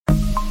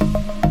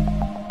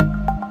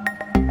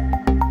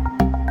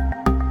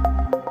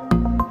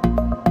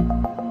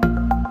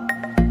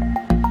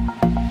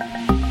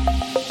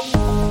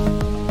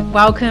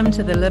Welcome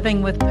to the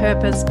Living with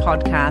Purpose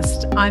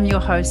podcast. I'm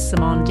your host,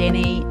 Simone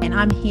Denny, and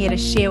I'm here to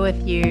share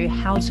with you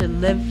how to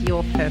live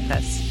your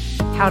purpose,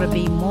 how to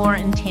be more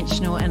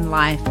intentional in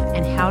life,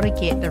 and how to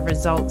get the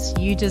results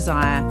you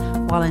desire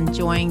while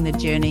enjoying the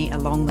journey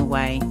along the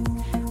way.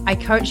 I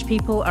coach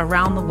people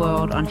around the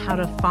world on how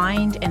to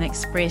find and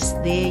express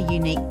their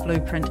unique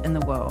blueprint in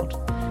the world.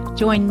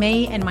 Join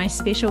me and my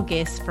special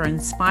guests for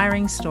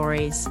inspiring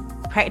stories,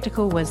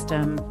 practical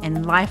wisdom,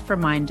 and life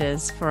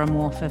reminders for a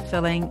more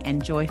fulfilling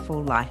and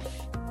joyful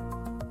life.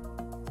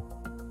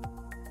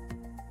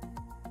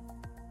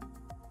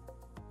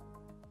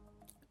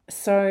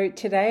 So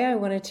today I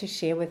wanted to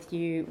share with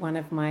you one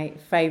of my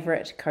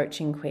favorite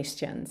coaching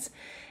questions.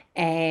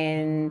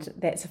 And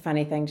that's a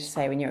funny thing to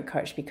say when you're a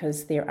coach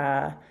because there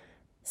are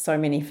so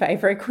many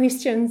favorite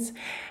questions.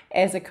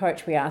 As a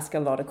coach, we ask a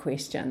lot of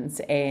questions.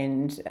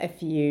 And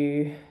if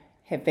you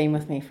have been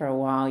with me for a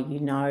while, you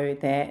know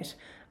that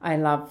I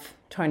love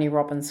Tony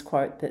Robbins'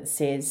 quote that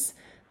says,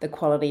 the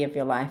quality of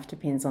your life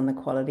depends on the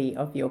quality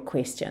of your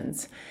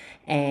questions.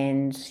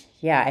 And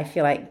yeah, I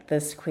feel like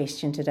this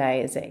question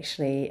today is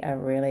actually a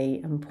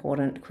really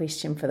important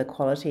question for the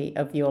quality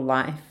of your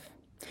life.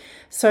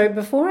 So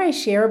before I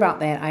share about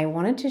that, I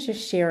wanted to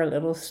just share a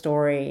little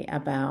story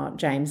about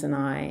James and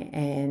I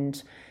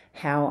and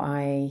how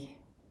I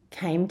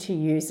came to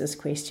use this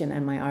question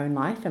in my own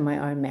life, in my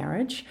own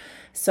marriage.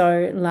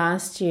 So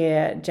last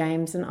year,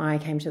 James and I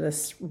came to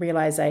this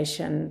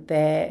realization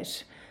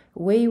that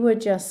we were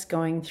just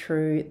going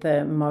through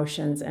the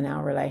motions in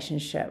our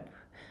relationship.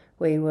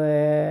 We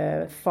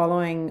were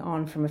following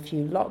on from a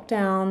few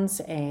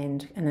lockdowns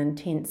and an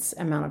intense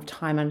amount of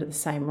time under the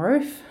same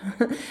roof.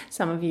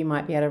 Some of you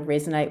might be able to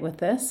resonate with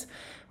this.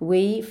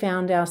 We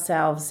found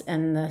ourselves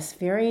in this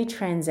very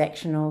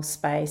transactional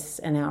space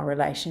in our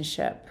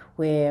relationship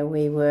where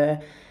we were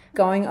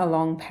going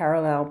along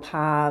parallel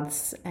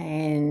paths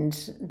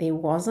and there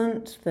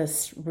wasn't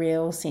this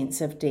real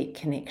sense of deep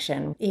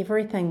connection.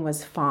 Everything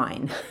was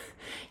fine.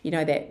 You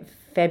know that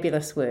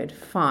fabulous word,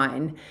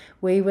 fine.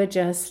 We were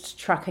just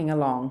trucking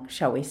along,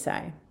 shall we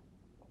say.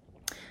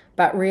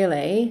 But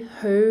really,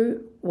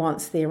 who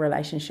wants their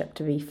relationship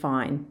to be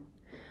fine?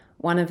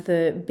 One of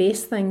the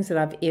best things that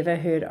I've ever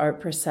heard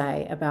Oprah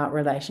say about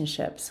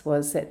relationships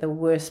was that the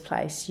worst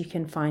place you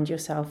can find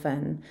yourself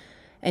in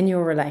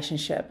your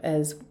relationship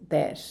is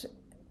that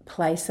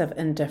place of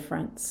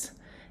indifference.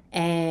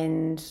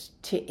 And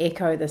to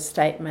echo the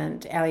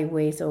statement, Ali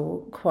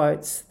Weasel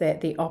quotes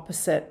that the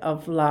opposite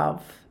of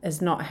love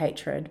is not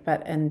hatred,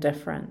 but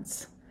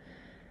indifference.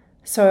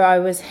 So I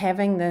was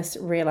having this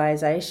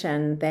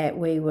realization that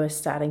we were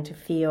starting to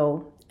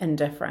feel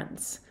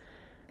indifference.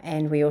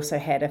 And we also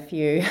had a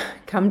few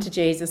come to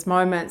Jesus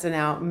moments in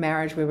our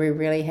marriage where we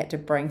really had to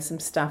bring some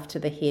stuff to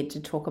the head to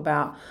talk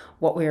about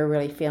what we were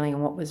really feeling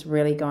and what was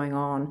really going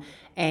on.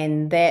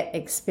 And that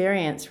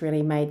experience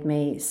really made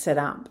me sit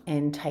up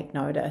and take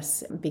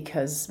notice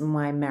because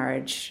my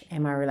marriage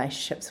and my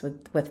relationships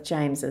with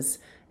James is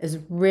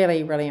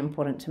really, really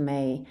important to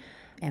me.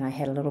 And I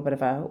had a little bit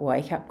of a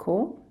wake-up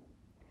call.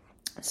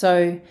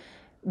 So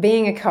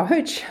being a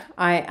coach,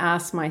 I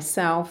asked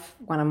myself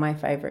one of my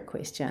favorite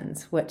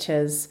questions, which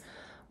is,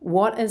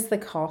 what is the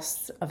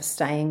cost of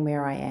staying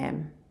where I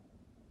am?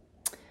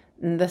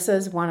 And this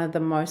is one of the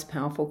most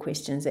powerful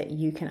questions that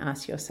you can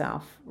ask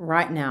yourself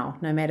right now,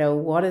 no matter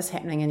what is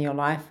happening in your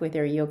life,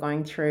 whether you're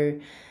going through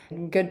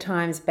good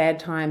times, bad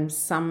times,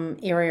 some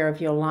area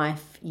of your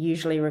life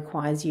usually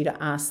requires you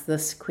to ask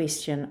this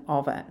question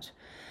of it.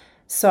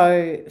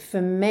 So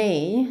for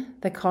me,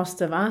 the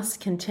cost of us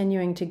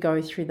continuing to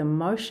go through the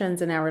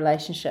motions in our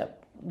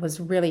relationship was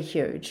really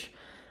huge.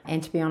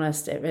 And to be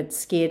honest, it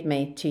scared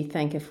me to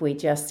think if we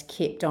just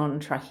kept on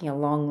trucking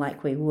along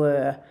like we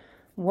were,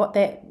 what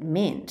that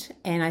meant.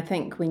 And I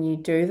think when you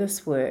do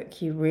this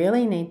work, you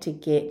really need to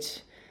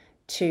get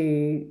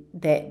to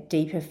that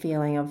deeper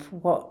feeling of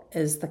what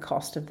is the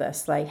cost of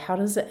this? Like, how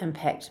does it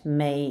impact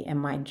me and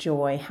my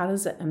joy? How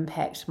does it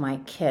impact my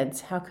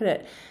kids? How could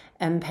it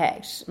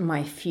impact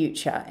my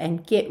future?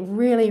 And get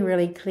really,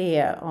 really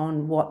clear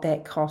on what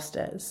that cost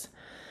is.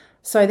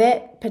 So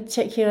that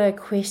particular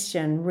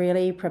question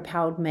really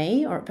propelled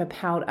me, or it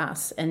propelled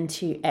us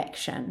into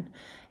action.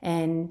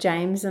 And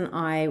James and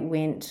I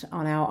went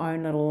on our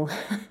own little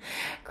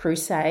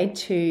crusade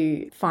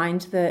to find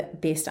the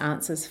best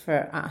answers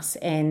for us.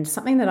 And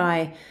something that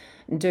I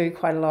do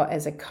quite a lot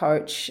as a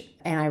coach,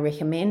 and I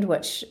recommend,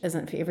 which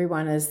isn't for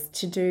everyone, is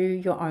to do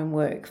your own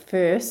work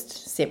first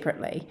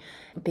separately,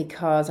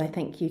 because I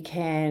think you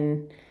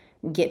can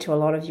get to a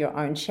lot of your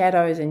own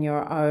shadows and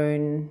your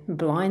own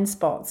blind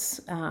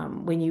spots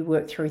when you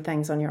work through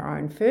things on your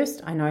own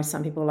first. I know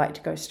some people like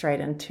to go straight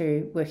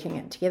into working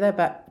it together,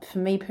 but for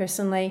me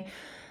personally,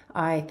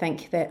 I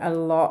think that a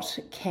lot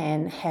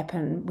can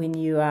happen when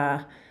you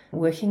are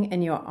working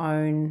in your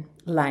own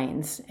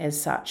lanes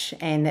as such.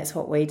 And that's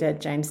what we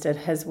did. James did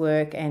his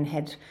work and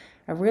had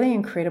a really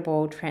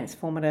incredible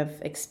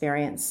transformative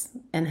experience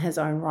in his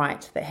own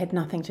right that had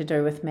nothing to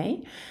do with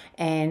me.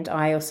 And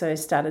I also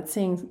started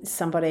seeing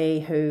somebody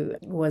who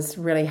was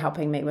really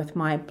helping me with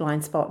my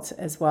blind spots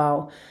as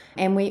well.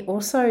 And we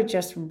also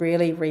just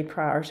really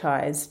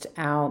reprioritized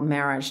our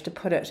marriage to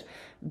put it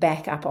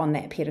back up on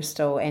that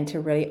pedestal and to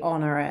really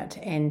honor it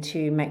and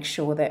to make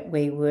sure that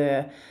we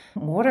were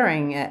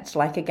watering it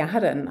like a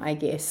garden, I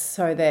guess,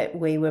 so that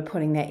we were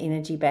putting that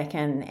energy back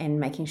in and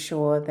making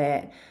sure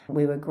that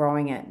we were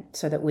growing it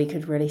so that we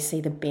could really see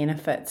the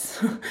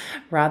benefits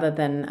rather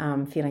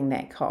than feeling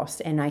that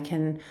cost. And I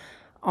can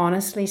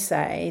honestly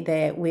say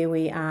that where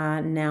we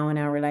are now in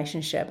our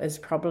relationship is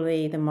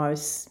probably the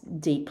most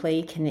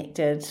deeply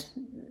connected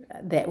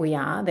that we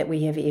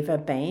have ever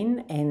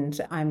been.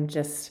 And I'm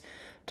just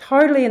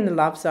totally in the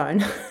love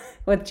zone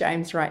with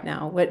James right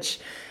now, which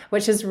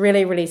is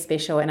really, really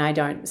special. And I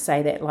don't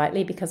say that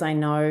lightly because I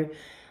know,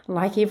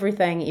 like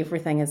everything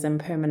is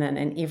impermanent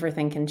and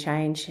everything can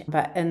change.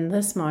 But in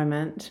this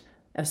moment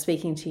of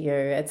speaking to you,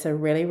 it's a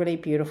really, really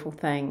beautiful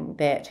thing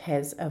that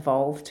has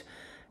evolved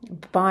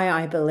by,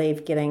 I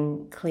believe,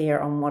 getting clear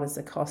on what is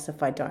the cost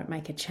if I don't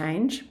make a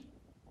change.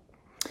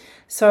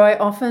 So I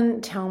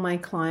often tell my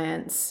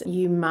clients,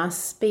 you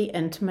must be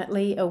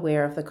intimately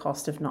aware of the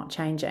cost of not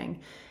changing,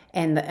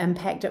 and the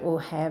impact it will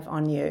have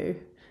on you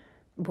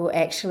will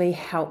actually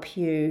help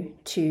you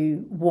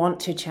to want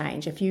to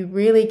change. If you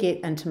really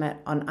get intimate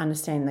on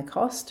understanding the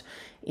cost,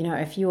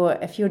 if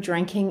you're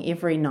drinking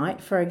every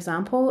night, for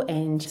example,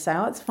 and you say,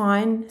 oh, it's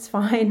fine,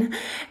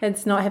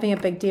 it's not having a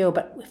big deal.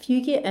 But if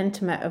you get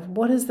intimate of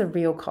what is the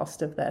real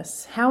cost of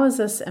this? How is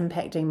this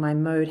impacting my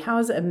mood? How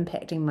is it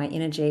impacting my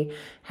energy?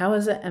 How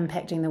is it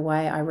impacting the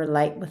way I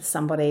relate with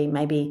somebody,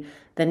 maybe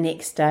the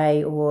next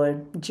day or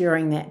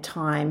during that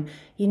time?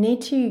 You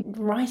need to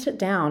write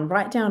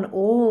down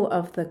all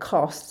of the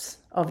costs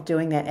of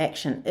doing that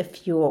action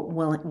if you're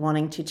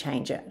wanting to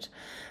change it.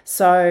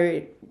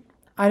 So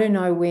I don't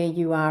know where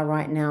you are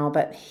right now,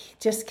 but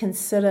just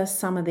consider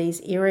some of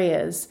these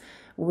areas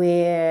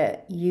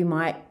where you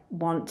might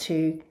want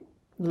to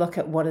look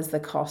at what is the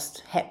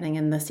cost happening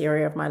in this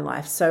area of my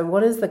life. So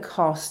what is the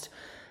cost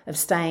of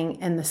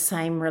staying in the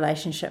same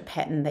relationship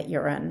pattern that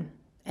you're in?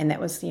 And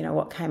that was,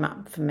 what came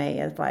up for me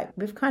is like,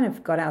 we've kind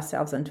of got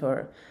ourselves into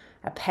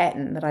a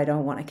pattern that I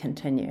don't want to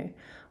continue.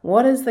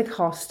 What is the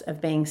cost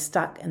of being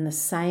stuck in the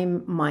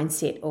same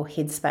mindset or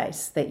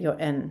headspace that you're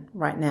in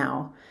right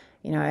now?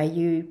 Are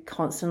you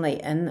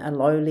constantly in a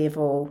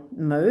low-level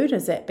mood?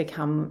 Has that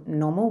become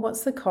normal?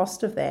 What's the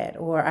cost of that?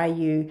 Or are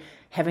you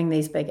having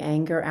these big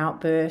anger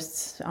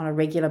outbursts on a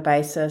regular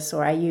basis?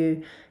 Or are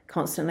you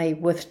constantly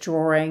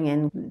withdrawing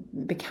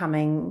and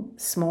becoming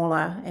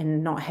smaller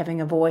and not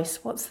having a voice?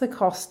 What's the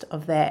cost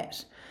of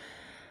that?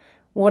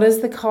 What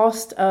is the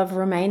cost of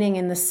remaining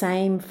in the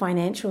same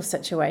financial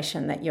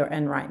situation that you're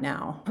in right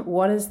now?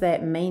 What does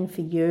that mean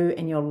for you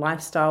and your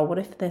lifestyle? What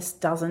if this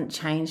doesn't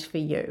change for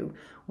you?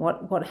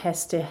 What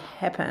has to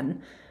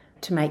happen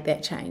to make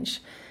that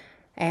change?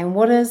 And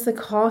what is the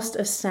cost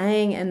of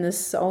staying in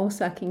this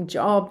soul-sucking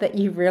job that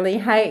you really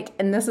hate?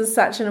 And this is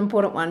such an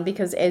important one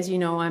because, as you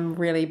know, I'm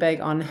really big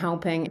on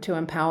helping to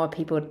empower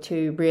people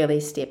to really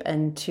step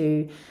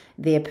into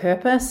their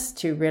purpose,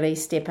 to really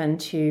step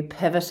into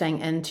pivoting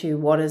into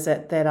what is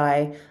it that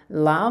I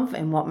love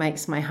and what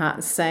makes my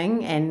heart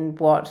sing and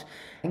what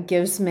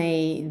gives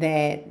me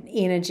that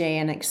energy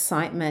and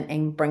excitement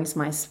and brings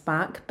my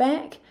spark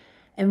back.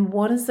 And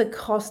what is the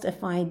cost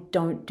if I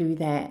don't do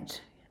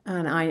that?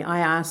 And I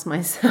asked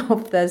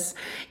myself this,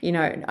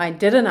 I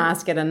didn't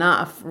ask it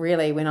enough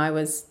really when I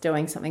was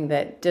doing something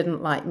that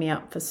didn't light me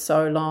up for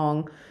so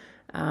long.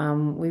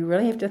 We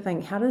really have to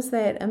think, how does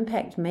that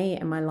impact me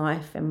and my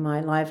life and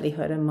my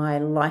livelihood and my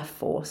life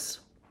force?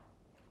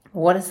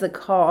 What is the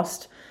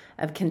cost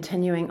of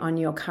continuing on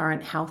your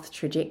current health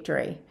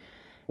trajectory?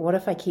 What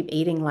if I keep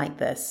eating like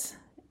this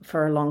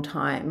for a long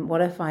time?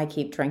 What if I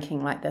keep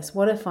drinking like this?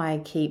 What if I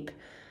keep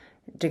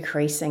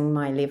decreasing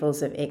my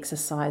levels of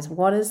exercise?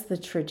 What is the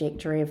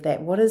trajectory of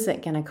that? What is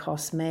it going to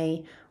cost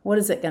me? What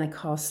is it going to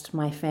cost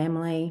my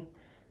family?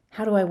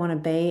 How do I want to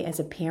be as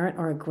a parent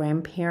or a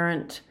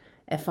grandparent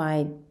if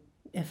I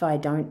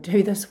don't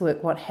do this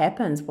work? What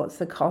happens? What's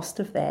the cost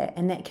of that?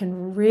 And that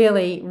can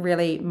really,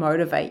 really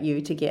motivate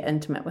you to get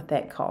intimate with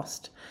that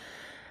cost.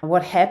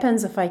 What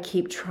happens if I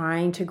keep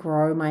trying to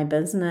grow my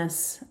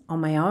business on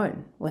my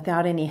own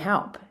without any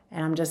help?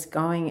 And I'm just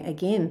going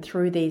again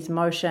through these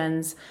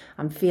motions.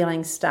 I'm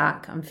feeling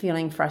stuck. I'm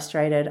feeling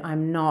frustrated.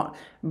 I'm not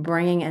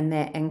bringing in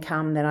that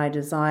income that I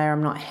desire.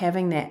 I'm not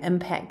having that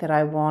impact that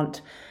I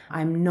want.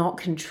 I'm not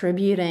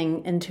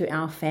contributing into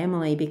our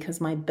family because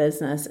my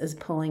business is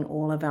pulling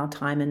all of our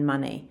time and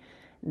money.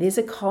 There's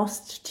a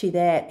cost to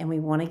that, and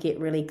we want to get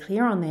really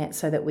clear on that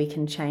so that we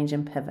can change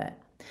and pivot.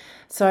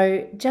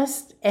 So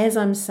just as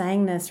I'm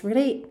saying this,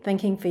 really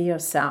thinking for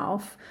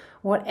yourself,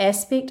 what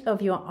aspect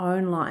of your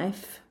own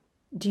life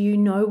do you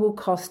know will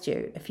cost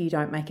you if you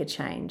don't make a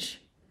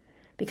change?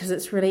 Because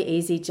it's really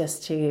easy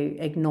just to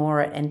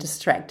ignore it and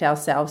distract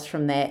ourselves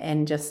from that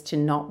and just to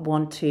not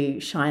want to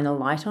shine a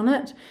light on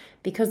it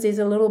because there's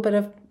a little bit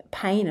of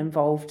pain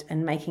involved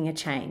in making a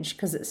change,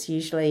 because it's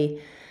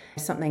usually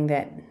something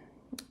that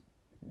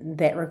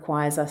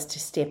requires us to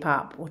step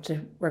up, or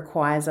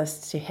requires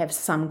us to have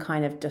some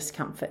kind of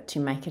discomfort to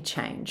make a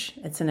change.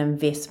 It's an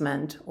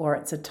investment, or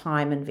it's a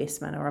time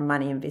investment, or a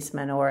money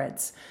investment, or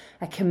it's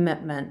a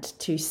commitment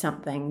to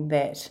something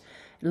that,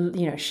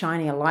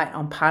 shining a light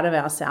on part of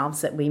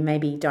ourselves that we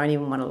maybe don't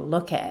even want to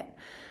look at.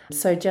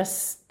 So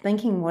just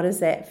thinking, what is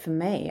that for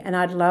me? And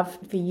I'd love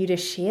for you to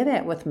share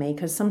that with me,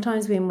 because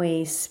sometimes when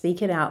we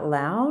speak it out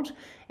loud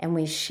and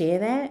we share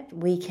that,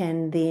 we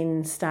can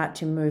then start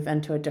to move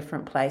into a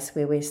different place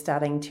where we're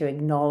starting to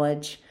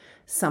acknowledge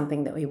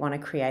something that we want to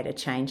create a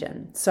change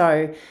in.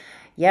 So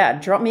yeah,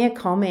 drop me a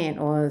comment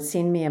or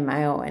send me a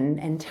mail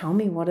and tell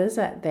me, what is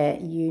it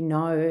that you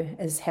know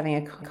is having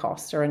a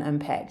cost or an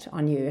impact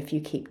on you if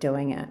you keep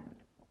doing it.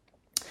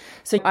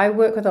 So I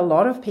work with a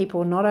lot of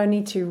people not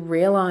only to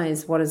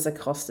realize what is the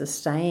cost of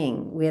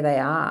staying where they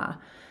are,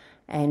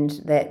 and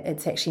that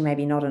it's actually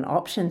maybe not an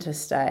option to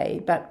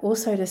stay, but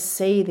also to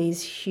see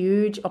these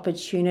huge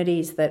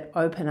opportunities that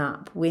open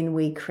up when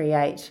we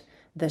create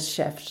this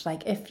shift.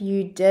 Like if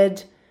you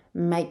did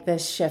make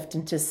this shift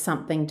into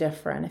something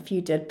different, if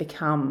you did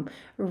become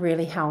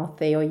really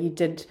healthy, or you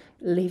did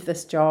leave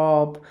this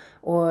job,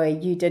 or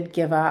you did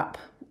give up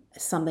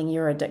something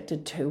you're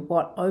addicted to,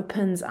 what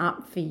opens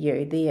up for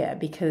you there?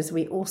 Because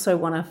we also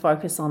want to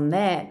focus on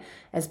that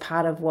as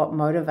part of what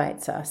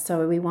motivates us.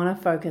 So we want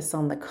to focus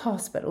on the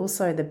cost, but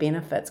also the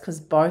benefits, because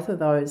both of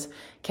those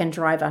can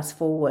drive us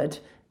forward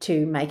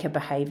to make a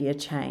behavior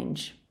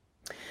change.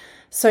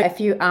 So if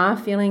you are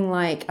feeling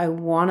like, I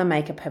want to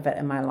make a pivot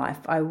in my life,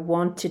 I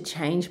want to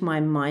change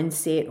my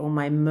mindset or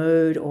my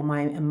mood or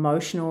my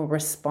emotional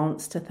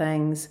response to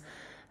things,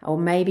 or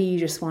maybe you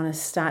just want to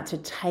start to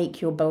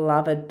take your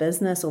beloved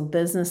business or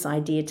business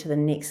idea to the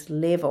next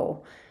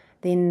level,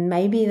 then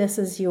maybe this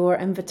is your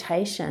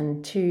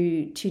invitation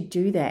to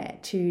do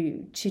that,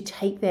 to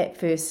take that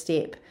first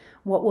step.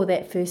 What will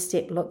that first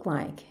step look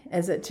like?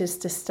 Is it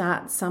just to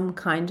start some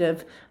kind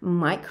of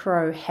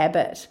micro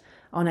habit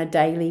on a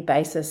daily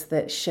basis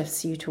that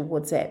shifts you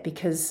towards that?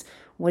 Because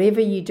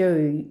whatever you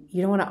do,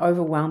 you don't want to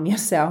overwhelm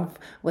yourself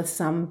with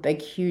some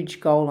big,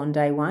 huge goal on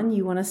day one.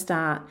 You want to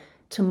start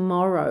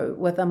tomorrow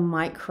with a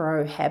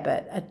micro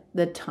habit,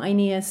 the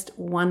tiniest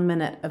 1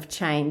 minute of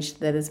change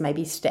that is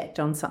maybe stacked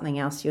on something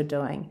else you're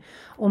doing.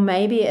 Or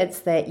maybe it's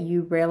that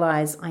you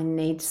realize, I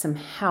need some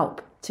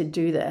help to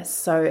do this.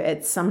 So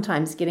it's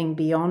sometimes getting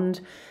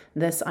beyond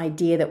this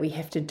idea that we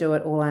have to do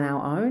it all on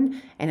our own,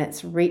 and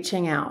it's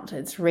reaching out.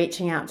 It's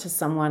reaching out to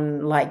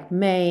someone like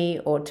me,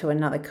 or to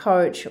another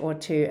coach, or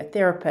to a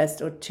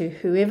therapist, or to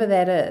whoever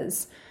that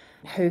is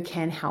who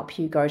can help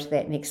you go to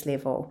that next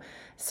level.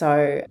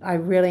 So I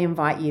really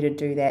invite you to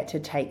do that, to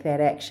take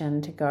that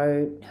action, to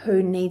go,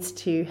 who needs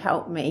to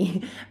help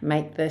me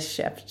make this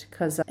shift?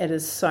 Because it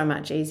is so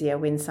much easier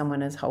when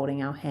someone is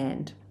holding our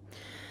hand.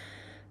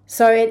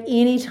 So at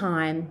any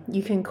time,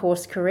 you can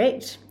course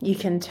correct, you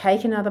can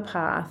take another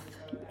path,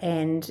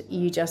 and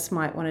you just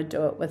might want to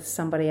do it with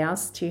somebody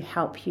else to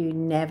help you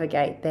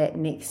navigate that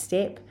next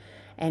step.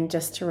 And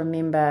just to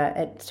remember,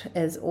 it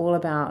is all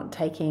about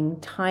taking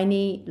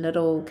tiny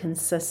little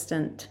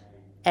consistent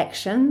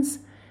actions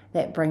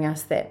that bring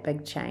us that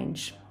big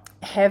change.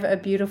 Have a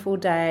beautiful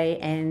day,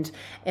 and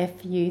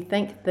if you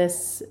think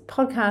this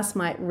podcast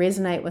might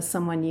resonate with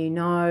someone you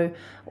know,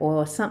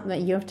 or something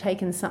that you've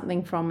taken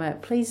something from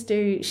it, please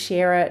do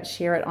share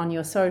it on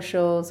your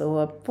socials,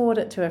 or forward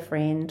it to a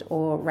friend,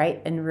 or rate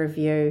and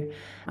review.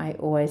 I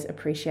always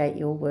appreciate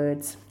your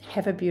words.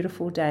 Have a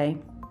beautiful day.